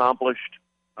 incredibly accomplished.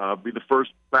 Be the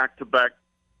first back-to-back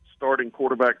starting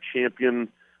quarterback champion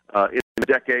in a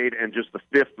decade, and just the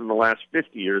 5th in the last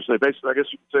 50 years. They basically, I guess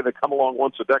you could say, they come along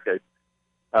once a decade.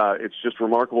 It's just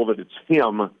remarkable that it's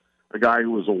him, a guy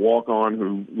who was a walk-on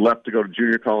who left to go to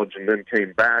junior college and then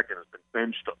came back and has been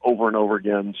benched over and over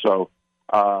again. So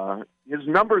his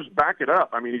numbers back it up.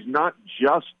 I mean, he's not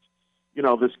just,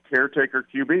 this caretaker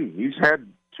QB. He's had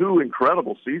 2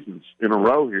 incredible seasons in a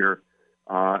row here.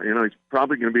 He's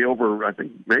probably going to be over, I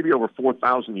think, maybe over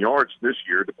 4,000 yards this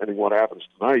year, depending what happens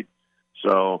tonight.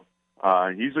 So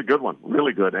he's a good one,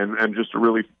 really good, and just a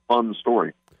really fun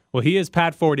story. Well, he is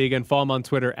Pat Forty. Again, follow him on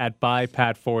Twitter at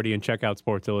 @ByPat40 and check out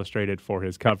Sports Illustrated for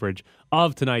his coverage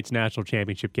of tonight's national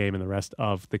championship game and the rest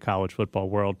of the college football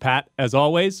world. Pat, as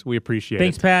always, we appreciate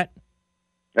Thanks, it. Thanks,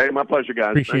 Pat. Hey, my pleasure,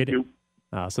 guys. Appreciate Thank it.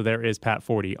 you. So there is Pat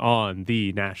Forty on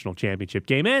the national championship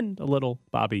game and a little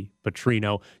Bobby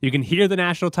Petrino. You can hear the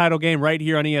national title game right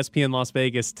here on ESPN Las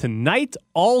Vegas tonight.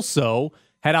 Also,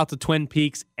 head out to Twin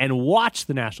Peaks and watch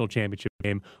the national championship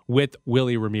game with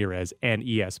Willie Ramirez and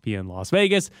ESPN Las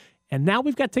Vegas. And now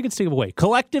we've got tickets to give away.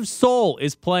 Collective Soul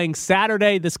is playing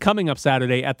this coming up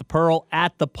Saturday at the Pearl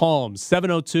at the Palms.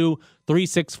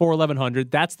 702-364-1100.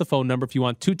 That's the phone number if you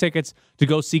want 2 tickets to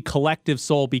go see Collective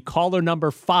Soul. Be caller number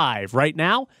 5 right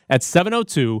now at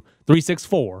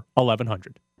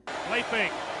 702-364-1100.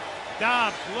 Leaping,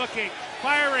 Dobbs looking,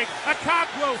 firing,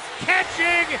 Okonkwo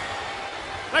catching.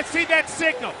 Let's see that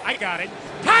signal. I got it.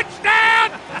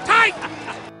 Touchdown,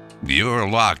 Titans! You're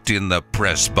locked in the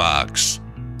press box.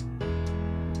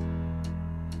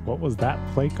 What was that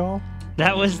play call?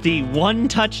 That was the one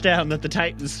touchdown that the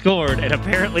Titans scored, and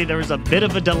apparently there was a bit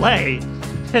of a delay.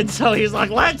 And so he's like,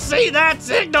 let's see that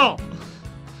signal.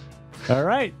 All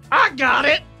right. I got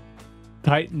it.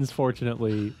 Titans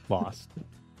fortunately lost.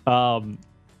 Oh,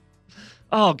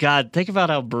 God. Think about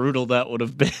how brutal that would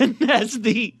have been as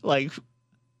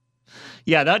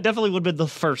yeah, that definitely would have been the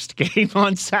first game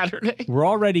on Saturday. We're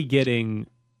already getting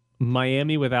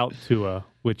Miami without Tua,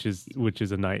 which is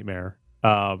a nightmare.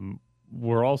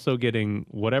 We're also getting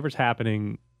whatever's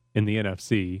happening in the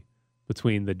NFC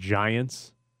between the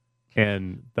Giants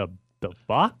and the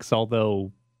Bucs,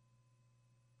 although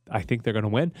I think they're going to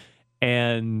win.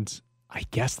 And I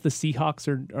guess the Seahawks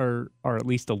are at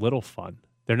least a little fun.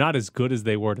 They're not as good as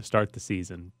they were to start the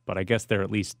season, but I guess they're at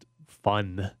least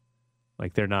fun.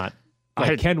 Like they're not.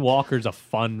 Like Ken Walker's a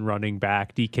fun running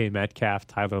back. DK Metcalf,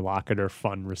 Tyler Lockett are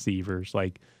fun receivers.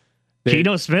 Like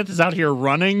Geno Smith is out here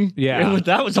running. Yeah,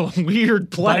 that was a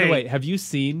weird play. By the way, have you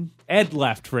seen Ed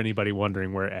left? For anybody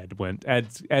wondering where Ed went,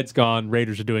 Ed's gone.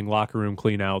 Raiders are doing locker room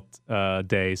clean out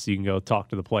day, so you can go talk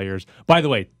to the players. By the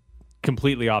way,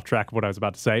 completely off track of what I was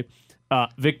about to say.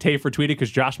 Vic Tafur tweeted,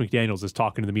 because Josh McDaniels is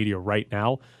talking to the media right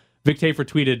now. Vic Tafur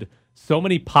tweeted, so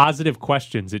many positive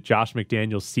questions at Josh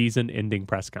McDaniels' season-ending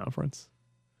press conference.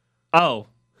 Oh,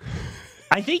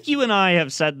 I think you and I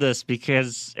have said this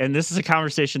because, and this is a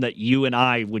conversation that you and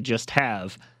I would just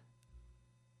have.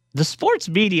 The sports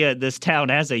media in this town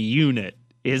as a unit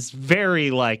is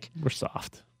very like, we're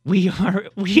soft. We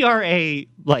are a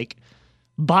like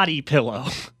body pillow.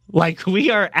 Like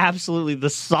we are absolutely the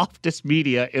softest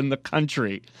media in the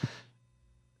country.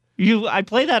 I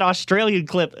play that Australian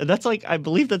clip, and that's like, I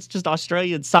believe that's just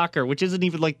Australian soccer, which isn't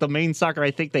even like the main soccer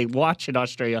I think they watch in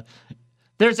Australia.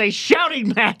 There's a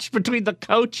shouting match between the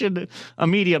coach and a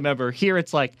media member. Here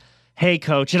it's like, hey,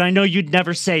 coach, and I know you'd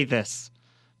never say this,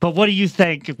 but what do you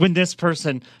think when this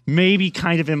person maybe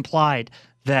kind of implied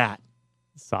that?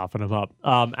 Soften him up.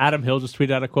 Adam Hill just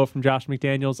tweeted out a quote from Josh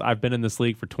McDaniels. I've been in this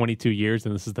league for 22 years,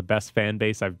 and this is the best fan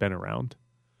base I've been around.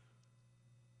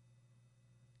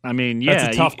 I mean, yeah.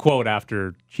 That's a tough quote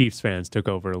after Chiefs fans took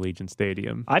over Allegiant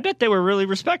Stadium. I bet they were really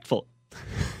respectful.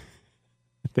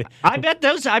 I bet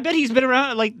he's been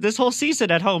around like this whole season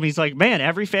at home. He's like, man,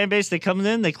 every fan base they come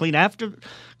in, they clean up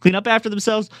after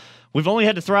themselves. We've only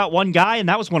had to throw out one guy, and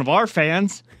that was one of our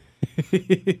fans.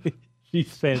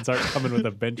 Chiefs fans aren't coming with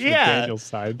a bench McDaniels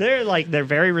side. They're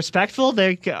very respectful. All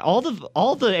the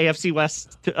AFC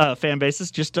West fan bases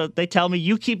just they tell me,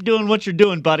 you keep doing what you're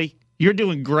doing, buddy. You're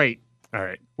doing great. All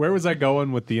right. Where was I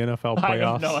going with the NFL playoffs? I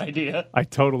have no idea. I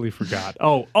totally forgot.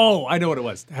 Oh, I know what it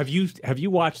was. Have you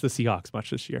watched the Seahawks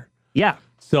much this year? Yeah.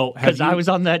 So because I was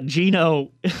on that Geno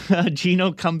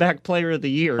comeback player of the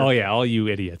year. Oh yeah, all you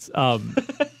idiots.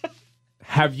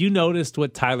 Have you noticed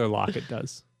what Tyler Lockett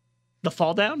does? The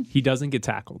fall down? He doesn't get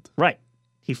tackled. Right.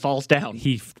 He falls down.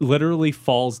 He literally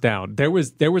falls down. There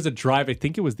was a drive. I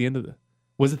think it was the end of the.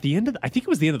 Was it the end of? I think it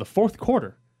was the end of the fourth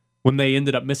quarter when they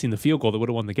ended up missing the field goal that would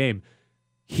have won the game.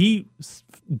 He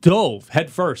dove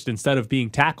headfirst instead of being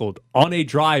tackled on a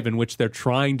drive in which they're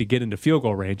trying to get into field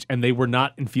goal range, and they were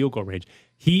not in field goal range.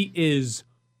 He is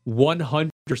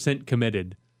 100%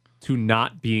 committed to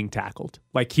not being tackled.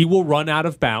 Like, he will run out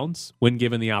of bounds when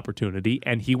given the opportunity,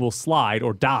 and he will slide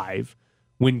or dive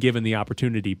when given the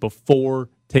opportunity before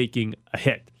taking a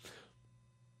hit.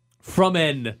 From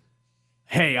an,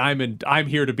 hey, I'm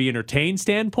here to be entertained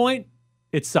standpoint,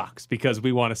 it sucks because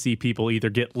we want to see people either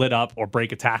get lit up or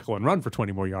break a tackle and run for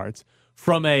 20 more yards.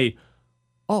 From a,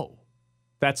 oh,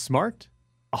 that's smart,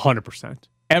 100%.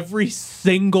 Every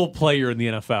single player in the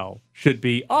NFL should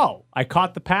be, oh, I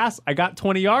caught the pass, I got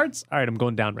 20 yards, all right, I'm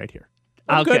going down right here.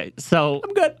 I'm good. So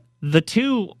I'm good. The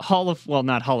two not Hall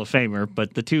of Famer,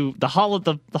 but the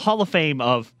Hall of Fame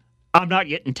of I'm not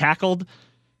getting tackled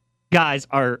guys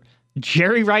are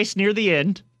Jerry Rice near the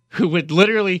end, who would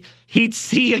literally, he'd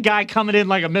see a guy coming in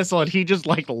like a missile and he'd just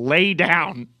like lay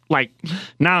down. Like,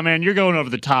 nah, man, you're going over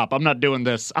the top. I'm not doing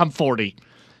this. I'm 40.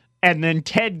 And then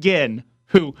Ted Ginn,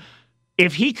 who,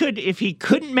 if he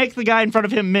couldn't make the guy in front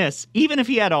of him miss, even if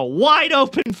he had a wide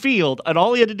open field and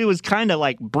all he had to do was kind of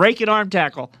like break an arm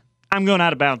tackle, I'm going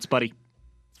out of bounds, buddy.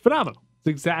 It's phenomenal. It's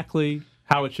exactly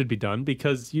how it should be done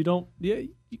because you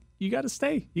got to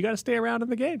stay. You got to stay around in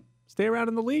the game. Stay around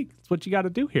in the league. It's what you got to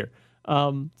do here.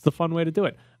 It's the fun way to do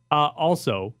it.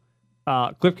 Also,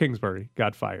 Cliff Kingsbury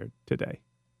got fired today.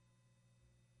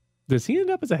 Does he end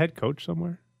up as a head coach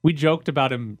somewhere? We joked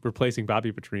about him replacing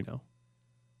Bobby Petrino.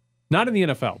 Not in the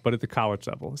NFL, but at the college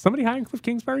level. Is somebody hiring Cliff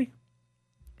Kingsbury?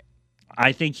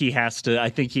 I think he has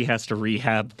to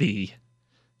rehab the.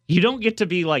 You don't get to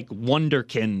be like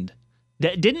wonderkind.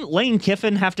 Didn't Lane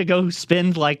Kiffin have to go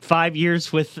spend like 5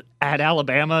 years at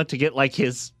Alabama to get like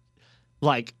his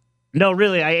like? No,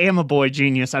 really, I am a boy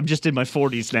genius. I'm just in my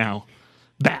 40s now.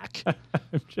 Back.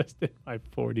 I'm just in my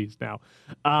 40s now.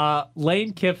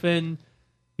 Lane Kiffin,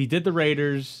 he did the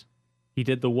Raiders. He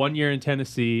did the 1 year in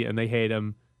Tennessee, and they hate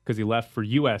him because he left for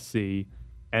USC.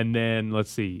 And then, let's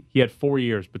see, he had 4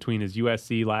 years between his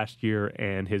USC last year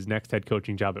and his next head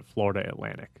coaching job at Florida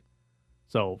Atlantic.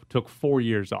 So took 4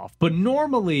 years off. But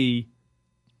normally,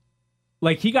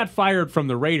 like he got fired from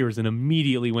the Raiders and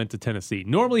immediately went to Tennessee.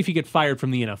 Normally, if you get fired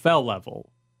from the NFL level,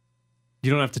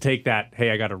 you don't have to take that,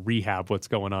 hey, I got to rehab what's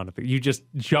going on. You just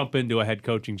jump into a head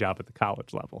coaching job at the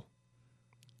college level.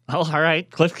 Oh, all right.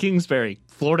 Cliff Kingsbury,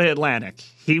 Florida Atlantic.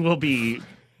 He will be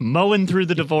mowing through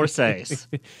the divorcees.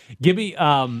 Give me,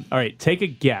 all right, take a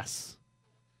guess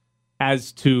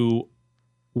as to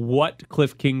what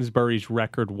Cliff Kingsbury's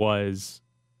record was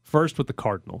first with the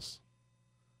Cardinals.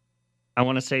 I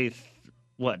want to say,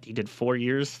 he did 4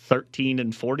 years, 13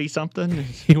 and 40 something?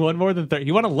 He won more than 30.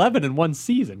 He won 11 in one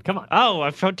season. Come on. Oh,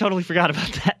 I totally forgot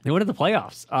about that. They went to the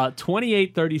playoffs.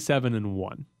 28, 37, and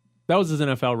 1. That was his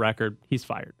NFL record. He's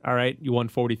fired. All right. You won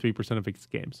 43% of his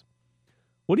games.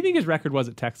 What do you think his record was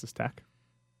at Texas Tech?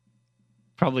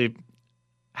 Probably,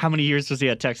 how many years was he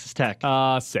at Texas Tech?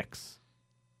 6.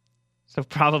 So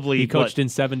probably, he coached in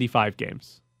 75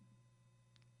 games.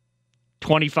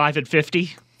 25 and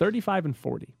 50? 35 and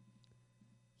 40.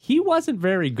 He wasn't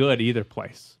very good either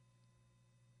place.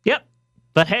 Yep.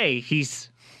 But hey, he's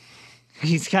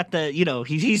got the,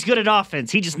 he's good at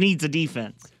offense. He just needs a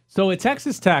defense. So at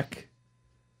Texas Tech,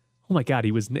 oh my God,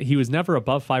 he was never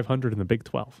above 500 in the Big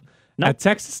 12. Nope. At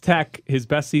Texas Tech, his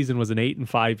best season was an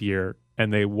 8-5 year,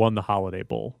 and they won the Holiday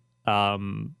Bowl.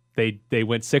 They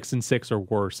went 6-6 or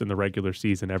worse in the regular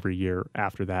season every year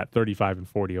after that. 35 and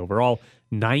 40 overall,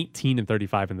 19 and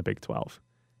 35 in the Big 12.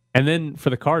 And then for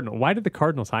the Cardinals, why did the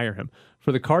Cardinals hire him?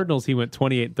 For the Cardinals, he went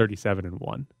 28, 37, and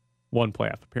 1. One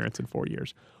playoff appearance in 4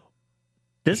 years.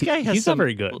 This guy has he's not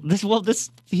very good.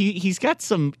 He's got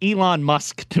some Elon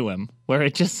Musk to him, where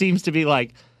it just seems to be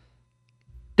like,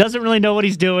 doesn't really know what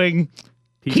he's doing,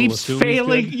 keeps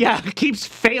failing. Yeah, keeps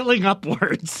failing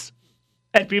upwards.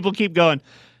 And people keep going,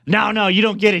 no, you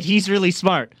don't get it. He's really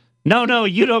smart. No,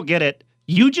 you don't get it.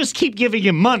 You just keep giving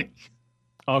him money.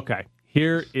 Okay,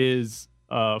 here is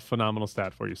a phenomenal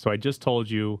stat for you. So I just told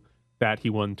you that he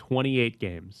won 28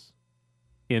 games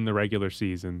in the regular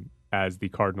season as the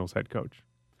Cardinals head coach.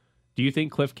 Do you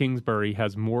think Cliff Kingsbury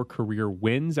has more career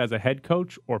wins as a head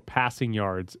coach or passing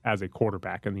yards as a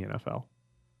quarterback in the NFL?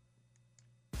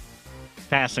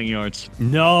 Passing yards.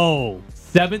 No.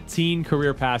 17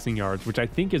 career passing yards, which I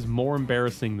think is more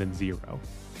embarrassing than 0.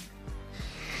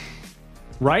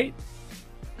 Right?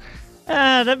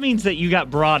 That means that you got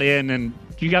brought in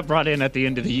at the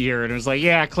end of the year, and it was like,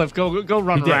 yeah, Cliff, go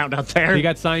run around out there. He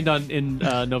got signed in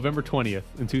November 20th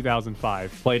in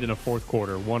 2005, played in a fourth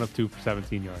quarter, 1 of 2 for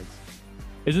 17 yards.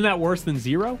 Isn't that worse than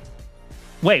 0?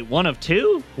 Wait, 1 of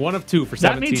 2? 1 of 2 for 17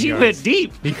 yards. That means he went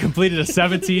deep. He completed a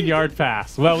 17-yard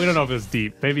pass. Well, we don't know if it was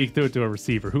deep. Maybe he threw it to a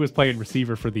receiver. Who was playing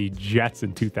receiver for the Jets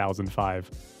in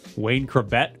 2005? Wayne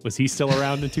Corbett? Was he still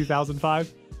around in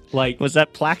 2005? Was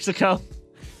that Plaxico?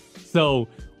 So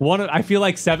I feel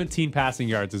like 17 passing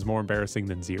yards is more embarrassing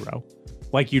than 0.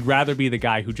 Like, you'd rather be the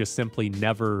guy who just simply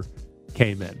never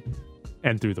came in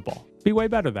and threw the ball. Be way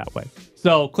better that way.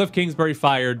 So Cliff Kingsbury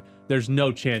fired. There's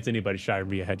no chance anybody should ever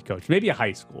be a head coach. Maybe a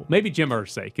high school. Maybe Jim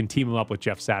Irsay can team him up with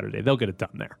Jeff Saturday. They'll get it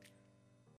done there.